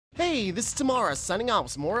Hey, this is Timmara signing off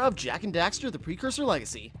with some more of Jak and Daxter, the Precursor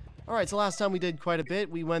Legacy. Alright, so last time we did quite a bit.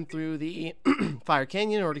 We went through the Fire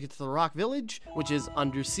Canyon in order to get to the Rock Village, which is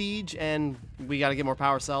under siege, and we gotta get more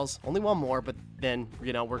power cells. Only one more, but then,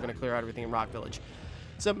 you know, we're gonna clear out everything in Rock Village.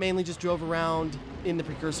 So mainly just drove around in the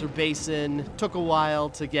Precursor Basin. Took a while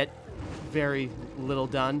to get very little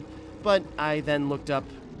done, but I then looked up,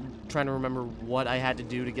 trying to remember what I had to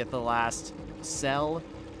do to get the last cell.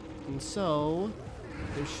 And so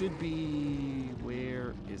there should be...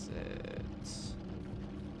 where is it?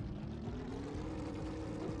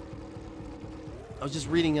 I was just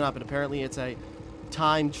reading it up, and apparently it's a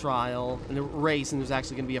time trial and a race, and there's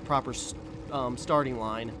actually going to be a proper starting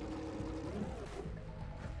line.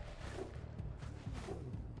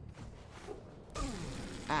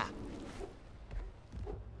 Ah.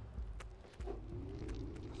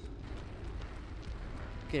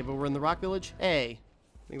 Okay, but we're in the Rock Village. Hey,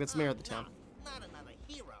 I think that's the mayor of the town. Not another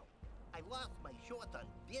hero. I lost my short on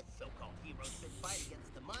this so-called hero's been fight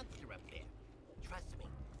against the monster up there. Trust me,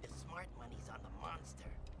 the smart money's on the monster.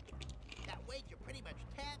 That wager pretty much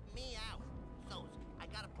tapped me out. So, I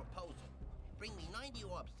got a proposal. Bring me 90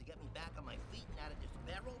 orbs to get me back on my feet and out of this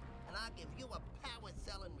barrel, and I'll give you a power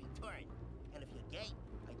cell in return. And if you're game,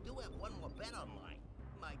 I do have one more bet online.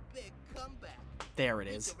 My big comeback. There it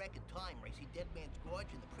is. The record time racing Dead Man's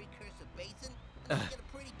Gorge in the Precursor Basin, and I get a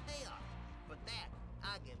pretty payoff. For that,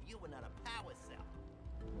 I'll give you another power cell.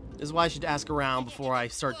 This is why I should ask around before I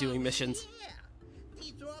start doing missions. Yeah.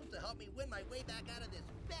 These orbs will help me win my way back out of this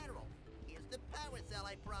barrel. Here's the power cell,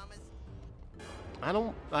 I promise.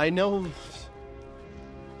 I know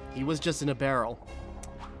he was just in a barrel.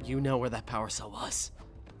 You know where that power cell was.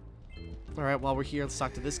 Alright, while we're here, let's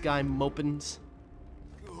talk to this guy, Mopins.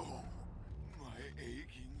 Oh, my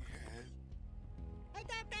aching head. I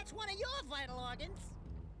thought that's one of your vital organs.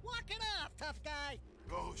 Walk it off, tough guy.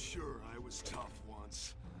 Oh, sure, I was tough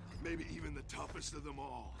once. Maybe even the toughest of them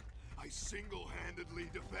all. I single-handedly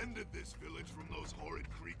defended this village from those horrid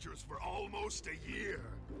creatures for almost a year.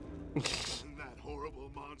 And that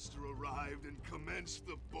horrible monster arrived and commenced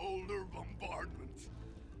the boulder bombardment.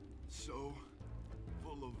 So,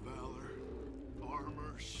 full of valor,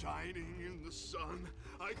 armor shining in the sun,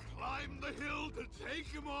 I climbed the hill to take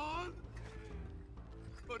him on.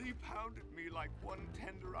 But he pounded me like one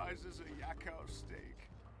tenderizes a yak house steak.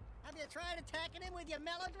 Have you tried attacking him with your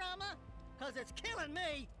melodrama? Cause it's killing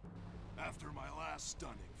me. After my last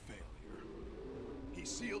stunning failure, he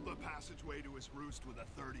sealed the passageway to his roost with a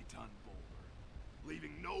 30-ton boulder,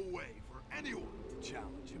 leaving no way for anyone to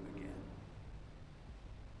challenge him again.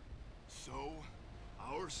 So,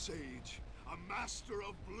 our sage, a master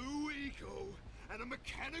of blue eco and a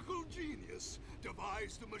mechanical genius,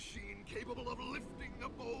 devised a machine capable of lifting the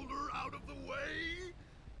boulder out of the way.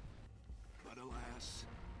 But alas,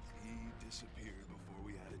 he disappeared before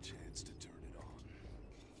we had a chance to turn it on.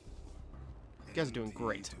 You guys are doing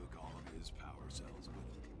great. He took all of his power cells,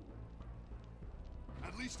 but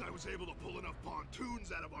at least I was able to pull enough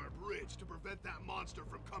pontoons out of our bridge to prevent that monster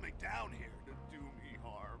from coming down here to do me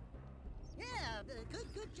harm. Yeah,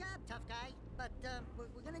 good job, tough guy. But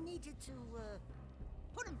we're gonna need you to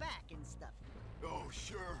put him back and stuff. Oh,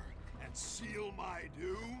 sure, and seal my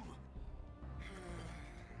doom?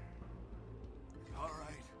 All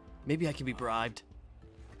right. Maybe I can be bribed.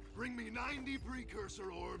 Bring me 90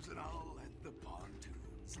 precursor orbs and I'll let the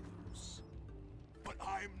pontoons loose. But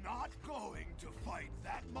I'm not going to fight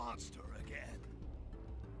that monster again.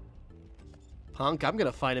 Punk, I'm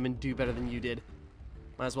gonna fight him and do better than you did.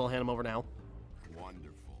 Might as well hand him over now.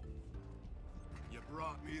 Wonderful. You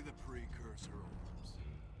brought me the precursor orbs.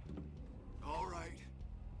 All right,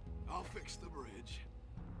 I'll fix the bridge.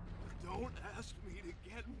 But don't ask me to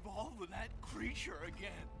get involved with that creature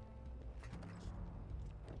again.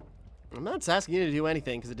 I'm not asking you to do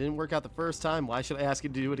anything, because it didn't work out the first time. Why should I ask you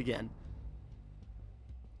to do it again?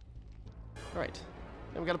 Alright.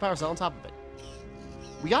 Then we got a power cell on top of it.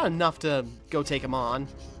 We got enough to go take him on.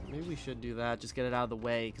 Maybe we should do that. Just get it out of the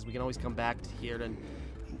way, because we can always come back to here to...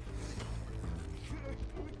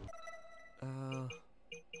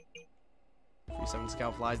 37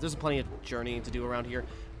 scout flies. There's plenty of journeying to do around here.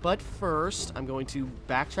 But first, I'm going to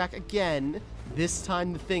backtrack again. This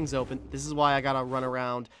time the thing's open. This is why I gotta run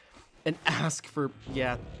around and ask for...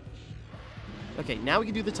 yeah. Okay, now we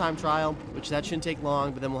can do the time trial, which that shouldn't take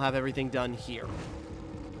long, but then we'll have everything done here.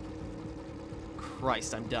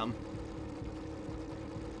 Christ, I'm dumb.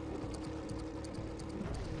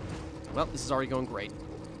 Well, this is already going great.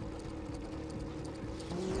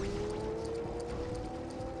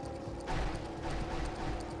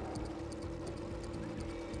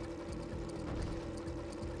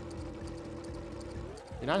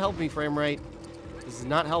 You're not helping me, frame rate. This is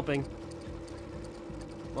not helping.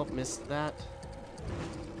 Well, missed that.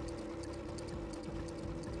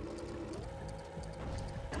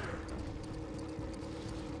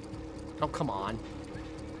 Oh, come on.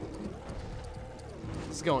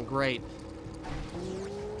 This is going great.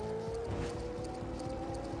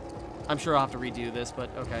 I'm sure I'll have to redo this, but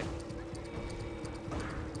okay.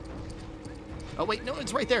 Oh, wait, no,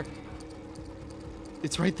 it's right there.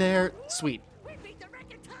 It's right there. Sweet. We beat the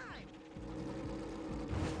record time.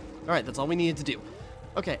 All right, that's all we needed to do.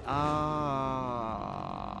 Okay, wrong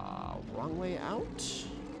way out.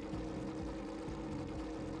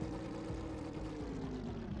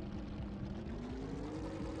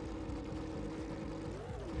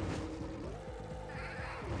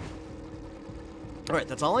 All right,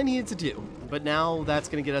 that's all I needed to do. But now that's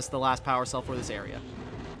going to get us the last power cell for this area.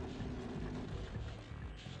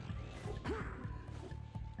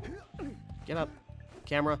 Get up.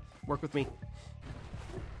 Camera, work with me.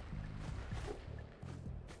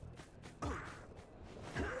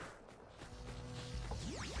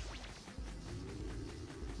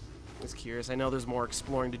 Just curious. I know there's more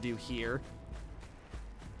exploring to do here.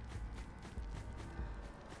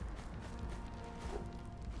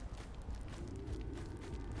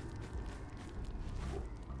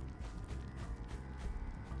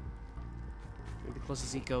 Maybe the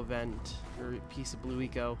closest eco vent, or piece of blue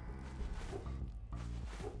eco.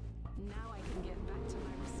 Now I can get back to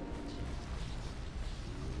my research.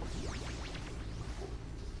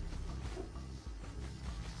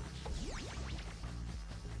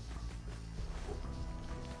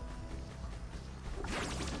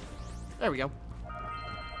 There we go.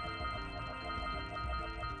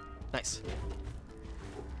 Nice.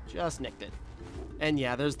 Just nicked it. And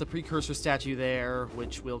yeah, there's the precursor statue there,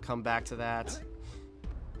 which we'll come back to that.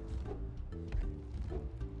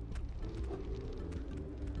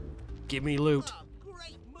 Give me loot. Oh,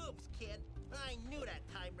 great moves, kid. I knew that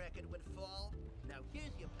time record would fall. Now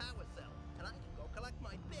here's your power cell, and I can go collect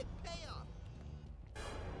my big payoff.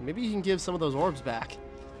 Maybe you can give some of those orbs back.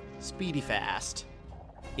 Speedy fast.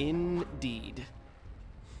 Indeed.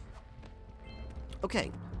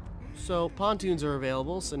 Okay. So pontoons are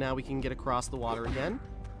available, so now we can get across the water again.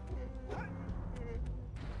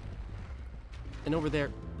 And over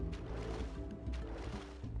there.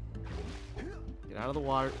 Get out of the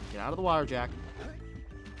water. Get out of the water, Jak.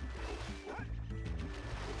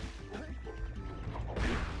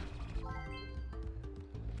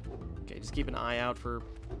 Okay, just keep an eye out for,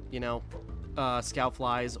 you know, scout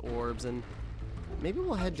flies, orbs, and maybe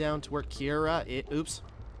we'll head down to where Kira is. Oops.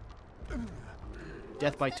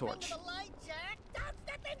 Death by torch. Step into the light, Jak. Don't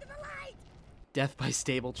step into the light. Death by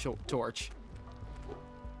stable torch.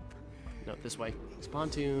 No, this way. These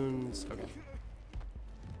pontoons. Okay.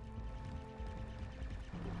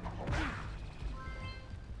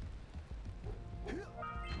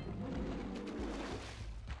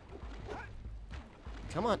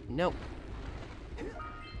 Come on. No.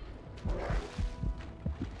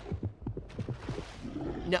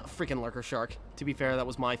 No, freaking lurker shark. To be fair, that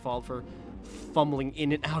was my fault for fumbling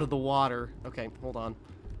in and out of the water. Okay, hold on.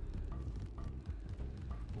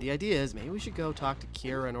 The idea is maybe we should go talk to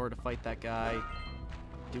Kira in order to fight that guy.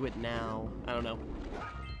 Do it now. I don't know.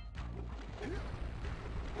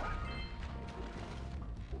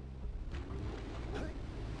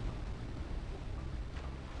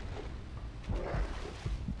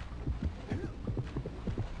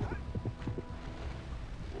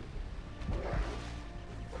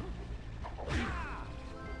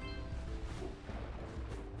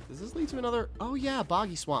 Does this lead to another? Oh yeah,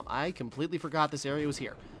 boggy swamp. I completely forgot this area was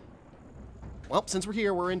here. Well, since we're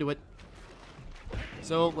here, we're into it.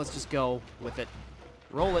 So let's just go with it.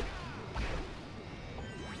 Roll it.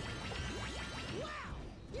 Wow!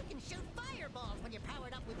 You can shoot fireballs when you're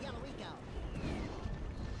powered up with yellow eco.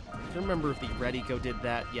 I don't remember if the red eco did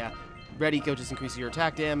that. Yeah, red eco just increases your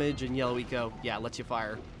attack damage, and yellow eco, yeah, lets you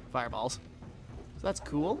fire fireballs. So that's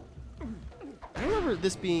cool. I remember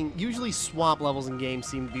this being, usually swamp levels in games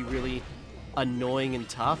seem to be really annoying and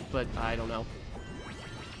tough, but I don't know.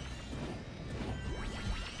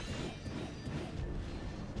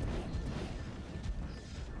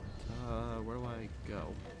 Where do I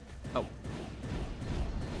go? Oh.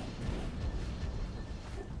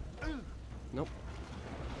 Nope.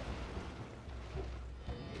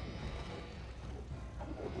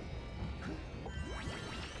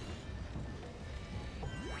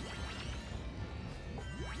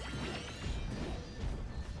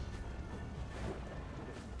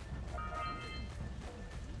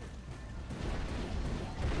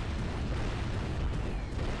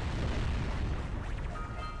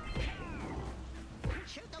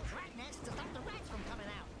 Shoot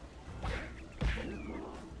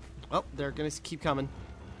Oh, they're gonna keep coming.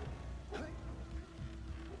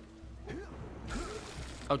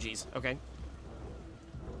 Oh, geez. Okay.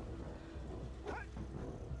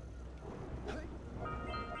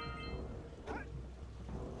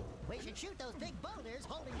 We should shoot those big boulders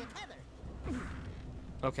holding the tether.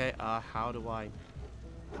 Okay, how do I...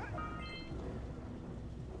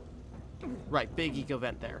 Right, big eco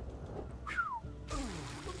vent there.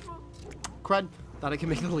 Crud. Thought I could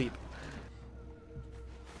make the leap.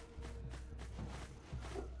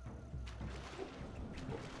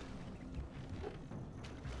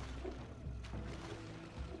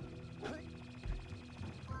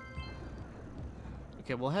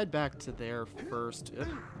 Okay, we'll head back to there first.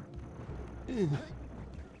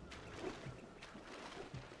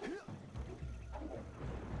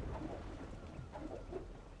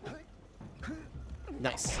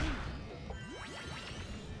 Nice.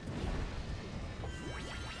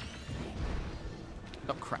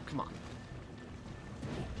 Oh crap, come on.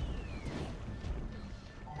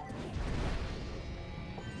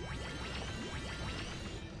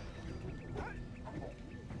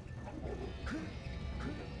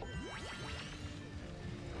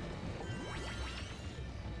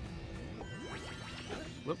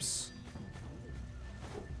 Whoops.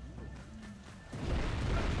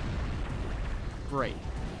 Great.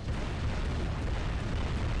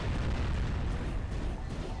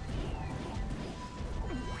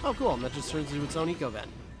 Oh, cool. And that just turns into its own eco vent.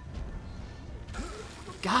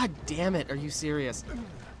 God damn it. Are you serious?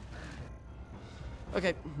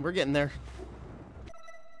 Okay, we're getting there.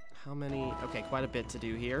 How many? Okay, quite a bit to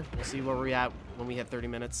do here. We'll see where we're at when we hit 30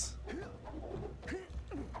 minutes.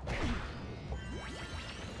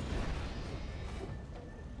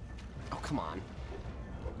 Oh, come on.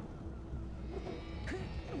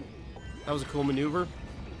 That was a cool maneuver.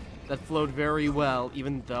 That flowed very well,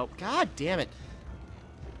 even though... God damn it.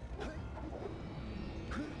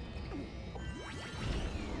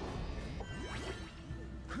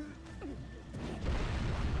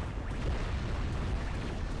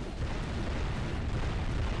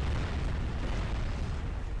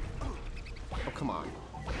 Oh, come on.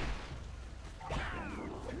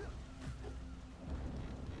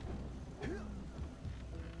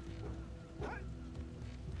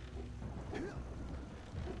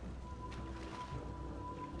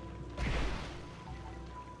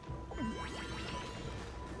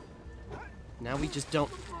 Now we just don't...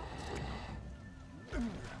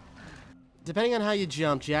 Depending on how you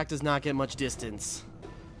jump, Jak does not get much distance.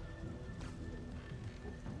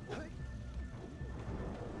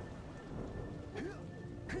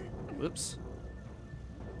 Whoops.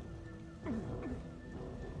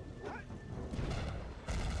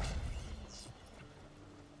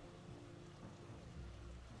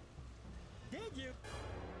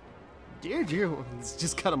 Did you? Let's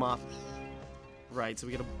just cut him off. Right, so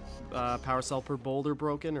we get a power cell per boulder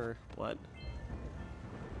broken, or what?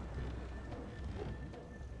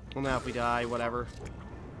 Well, now if we die, whatever.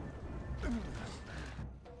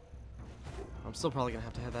 I'm still probably gonna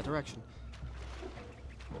have to head that direction.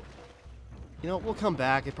 You know, we'll come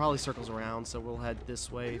back. It probably circles around, so we'll head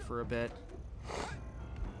this way for a bit.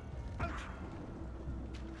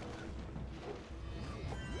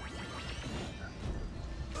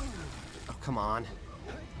 Oh, come on.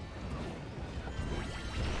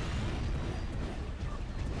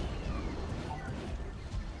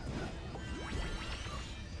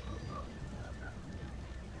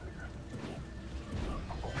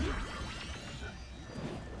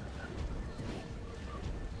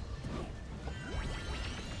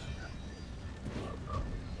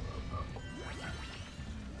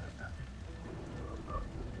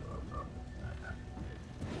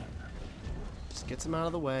 Gets him out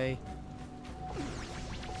of the way.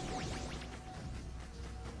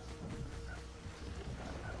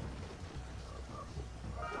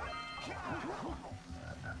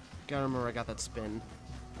 Gotta remember I got that spin.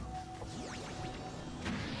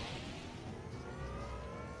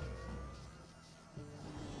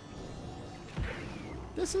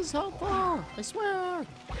 This is helpful! I swear!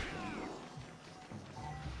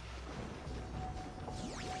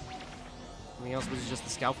 Anything else? Was it just the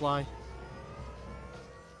scout fly?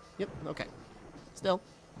 Yep, okay. Still.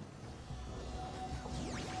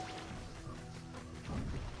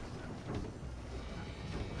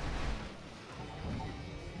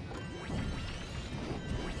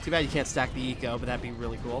 Too bad you can't stack the eco, but that'd be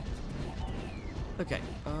really cool. Okay,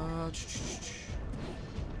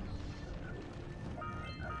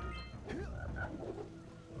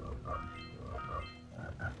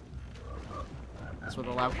 that's where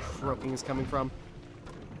the loud croaking is coming from.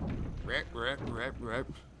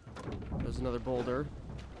 There's another boulder.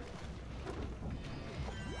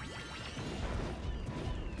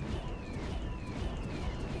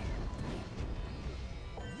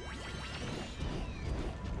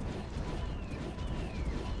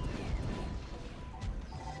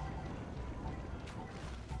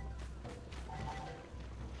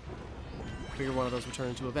 figure one of those would turn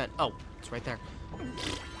into a vent. Oh, it's right there.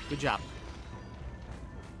 Good job.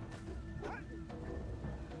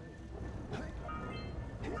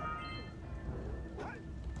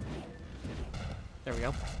 There we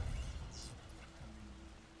go.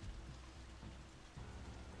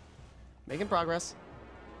 Making progress.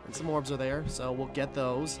 And some orbs are there, so we'll get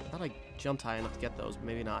those. I thought I jumped high enough to get those, but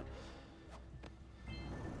maybe not.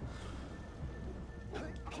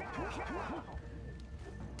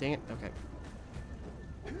 Dang it. Okay.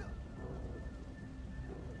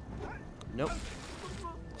 Nope.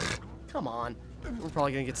 Come on. We're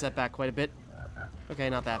probably going to get set back quite a bit. Okay,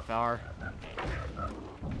 not that far.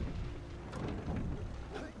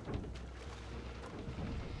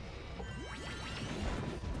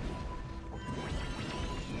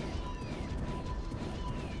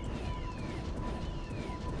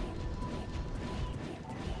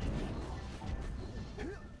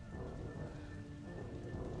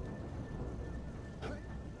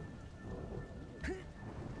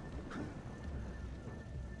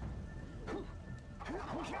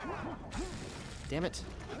 Damn it.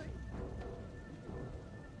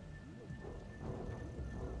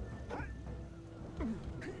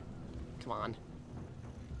 Come on.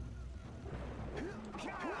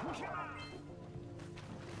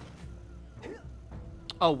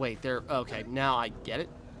 Oh, wait, they're... Okay, now I get it.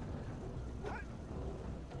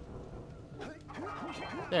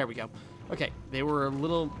 There we go. Okay, they were a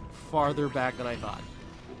little farther back than I thought.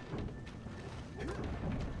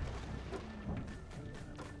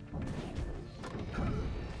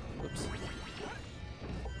 Whoops.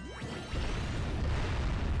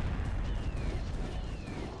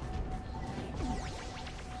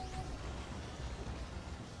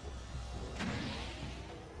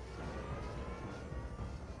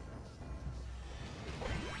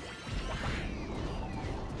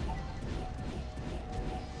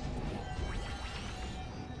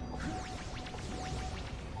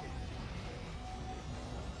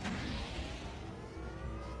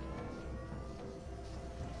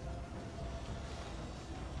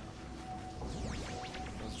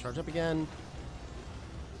 Charge up again.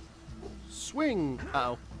 Swing!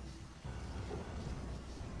 Uh-oh.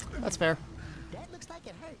 That's fair. That looks like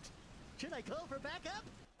it hurt. Should I call for backup?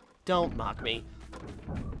 Don't mock me.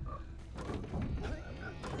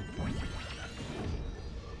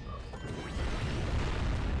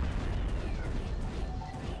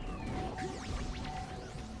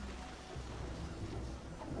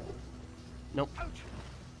 Nope.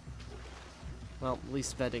 Well, at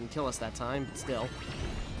least that didn't kill us that time, but still.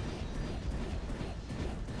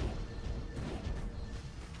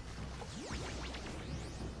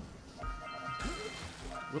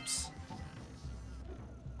 Whoops.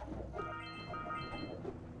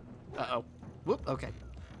 Uh-oh. Whoop, okay.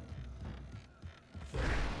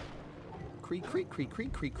 Creak, creak, creak,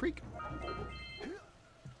 creak, creak, creak.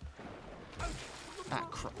 Ah,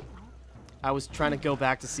 crap. I was trying to go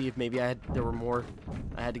back to see if maybe there were more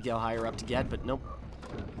I had to go higher up to get, but nope.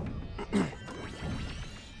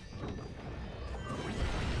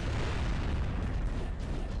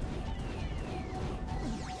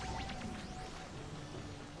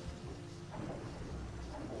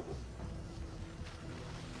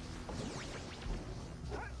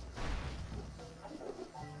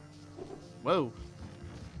 Whoa.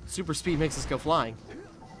 Super speed makes us go flying.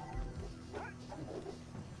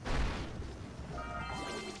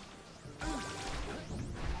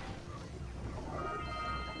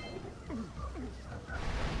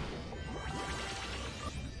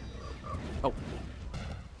 Oh.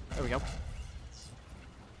 There we go.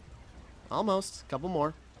 Almost. Couple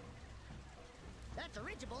more. That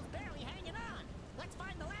dirigible's barely hanging on. Let's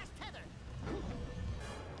find the last tether.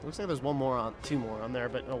 Looks like there's one more on, two more on there,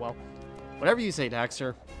 but oh well. Whatever you say,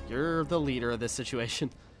 Daxter. You're the leader of this situation.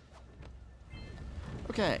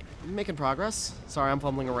 Okay, making progress. Sorry I'm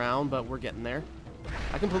fumbling around, but we're getting there.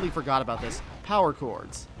 I completely forgot about this. Power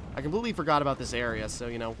cords. I completely forgot about this area, so,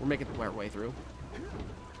 you know, we're making our way through.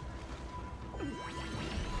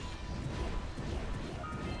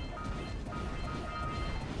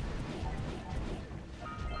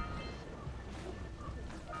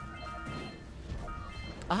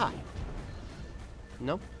 Aha.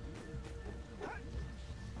 Nope.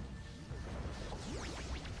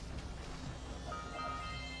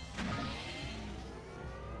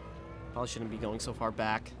 Probably shouldn't be going so far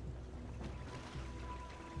back.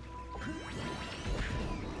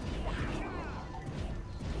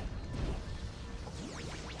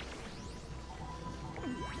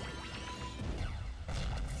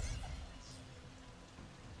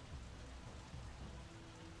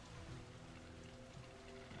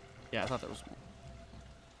 Yeah, I thought there was...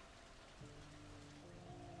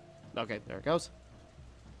 Okay, there it goes.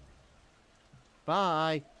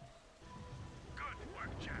 Bye. Good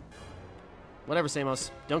work, Jak. Whatever, Samos.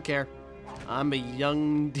 Don't care. I'm a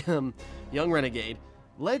young, young renegade.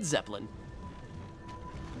 Led Zeppelin.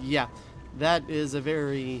 Yeah, that is a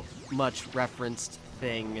very much referenced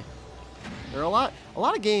thing. There are a lot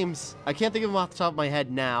of games. I can't think of them off the top of my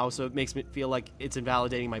head now, so it makes me feel like it's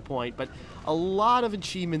invalidating my point. But a lot of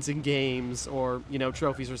achievements in games, or you know,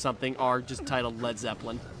 trophies or something, are just titled Led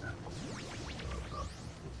Zeppelin.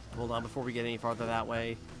 Hold on, before we get any farther that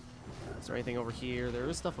way. Is there anything over here? There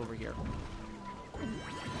is stuff over here.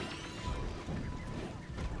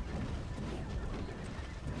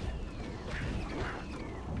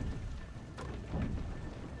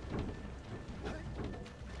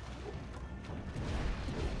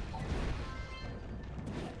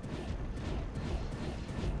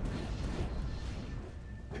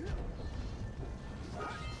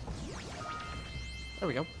 There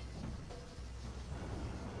we go.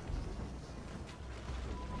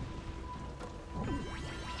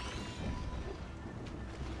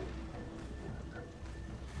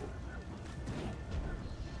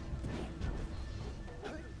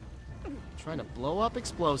 Trying to blow up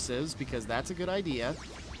explosives because that's a good idea.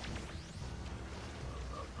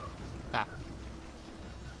 Ah.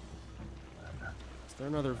 Is there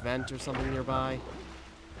another vent or something nearby?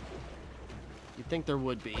 You'd think there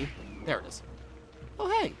would be. There it is. Oh,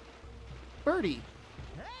 hey! Birdie!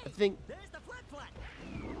 I think... There's the flat.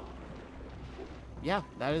 Yeah,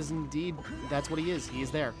 that is indeed... That's what he is. He is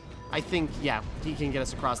there. I think, yeah, he can get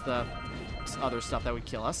us across the other stuff that would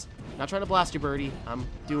kill us. Not trying to blast you, Birdie. I'm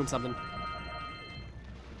doing something.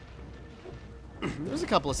 There's a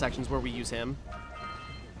couple of sections where we use him.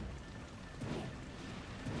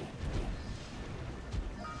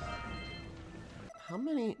 How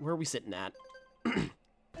many... Where are we sitting at?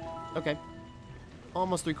 Okay.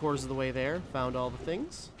 Almost 3/4 of the way there. Found all the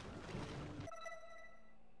things.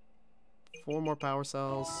 4 more power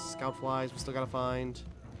cells. Scout flies we still gotta find.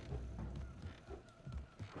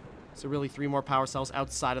 So really 3 more power cells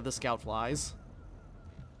outside of the scout flies.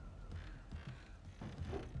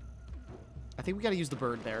 I think we gotta use the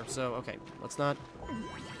bird there, so okay, let's not...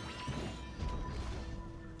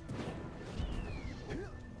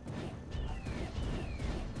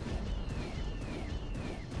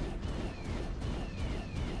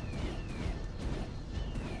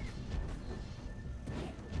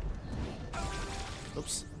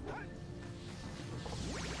 Oops.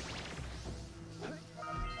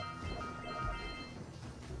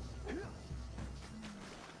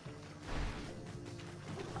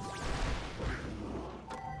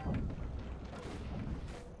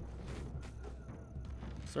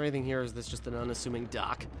 Is there anything here, or is this just an unassuming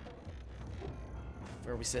dock?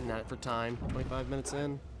 Or are we sitting at it for time? 25 minutes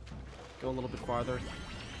in? Go a little bit farther.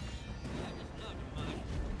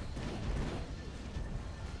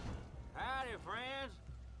 Howdy, friends.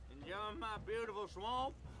 Enjoying my beautiful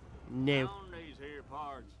swamp? No. On these here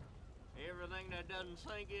parts. Everything that doesn't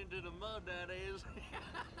sink into the mud, that is.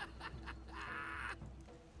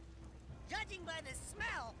 Judging by the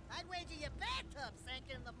smell, I'd wager your bathtub sank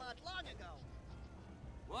in the mud long ago.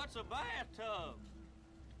 What's a bathtub?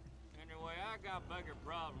 Anyway, I got bigger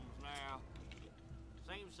problems now.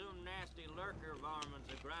 Seems some nasty lurker varmints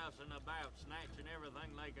are grousing about, snatching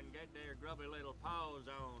everything they can get their grubby little paws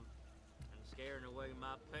on, and scaring away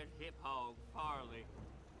my pet hip hog, Farley.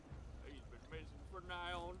 He's been missing for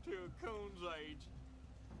nigh on to a coon's age.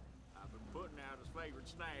 I've been putting out his favorite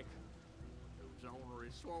snack. Those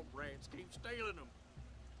ornery swamp rats keep stealing them.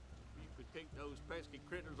 If you could keep those pesky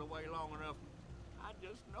critters away long enough, I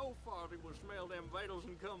just know Farley will smell them vitals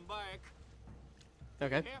and come back.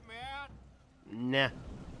 Okay. Help me out? Nah.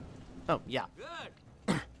 Oh, yeah. Good.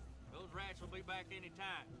 Those rats will be back any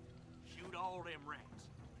time. Shoot all them rats.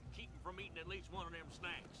 Keep them from eating at least one of them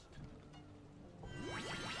snacks.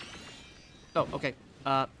 Oh, okay.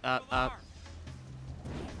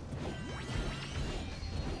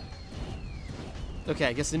 Okay,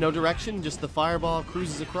 I guess in no direction, just the fireball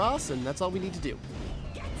cruises across, and that's all we need to do.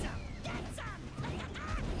 Get some!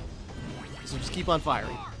 So just keep on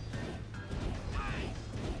firing.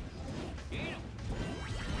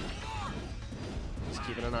 Just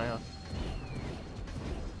keeping an eye on.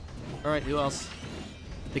 Alright, who else?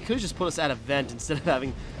 They could have just put us at a vent instead of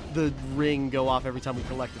having the ring go off every time we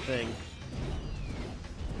collect a thing.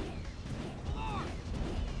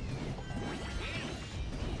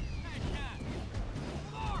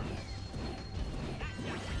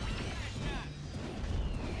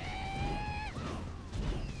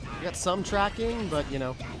 We got some tracking, but you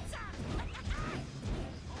know.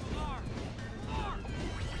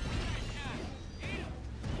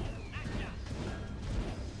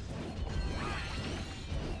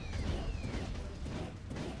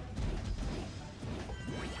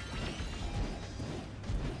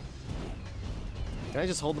 Can I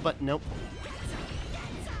just hold the button? Nope.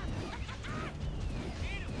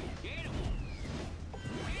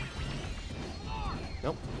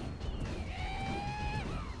 Nope.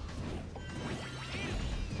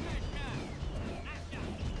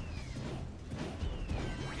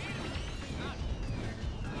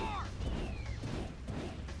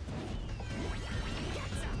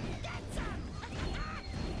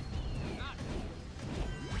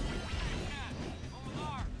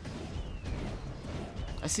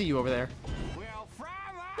 I see you over there. Well, fry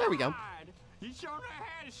my There we go. hide. You sure know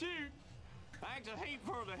how to shoot. Thanks a heap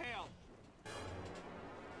for the help.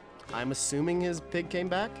 I'm assuming his pig came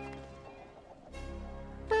back.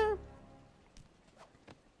 Alright,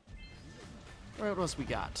 what else we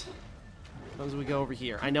got? As we go over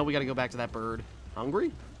here. I know we gotta go back to that bird.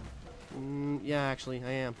 Hungry? Yeah, actually,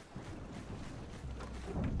 I am.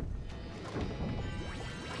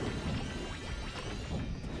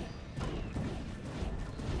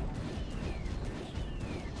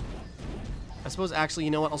 I suppose, actually,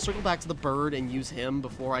 you know what? I'll circle back to the bird and use him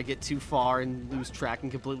before I get too far and lose track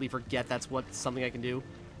and completely forget that's something I can do.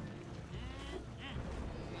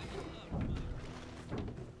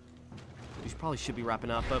 We probably should be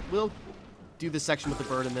wrapping up, but we'll do this section with the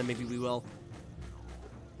bird and then maybe we will.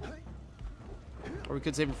 Or we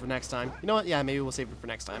could save it for next time. You know what? Yeah, maybe we'll save it for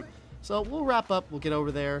next time. So we'll wrap up. We'll get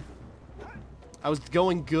over there. I was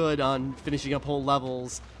going good on finishing up whole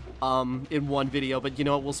levels in one video, but you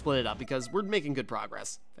know what, we'll split it up because we're making good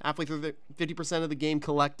progress. Halfway through the 50% of the game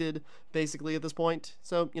collected, basically, at this point.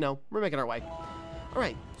 So, you know, we're making our way.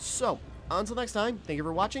 Alright, so, until next time, thank you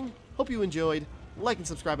for watching. Hope you enjoyed. Like and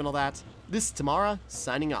subscribe and all that. This is Timmara,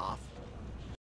 signing off.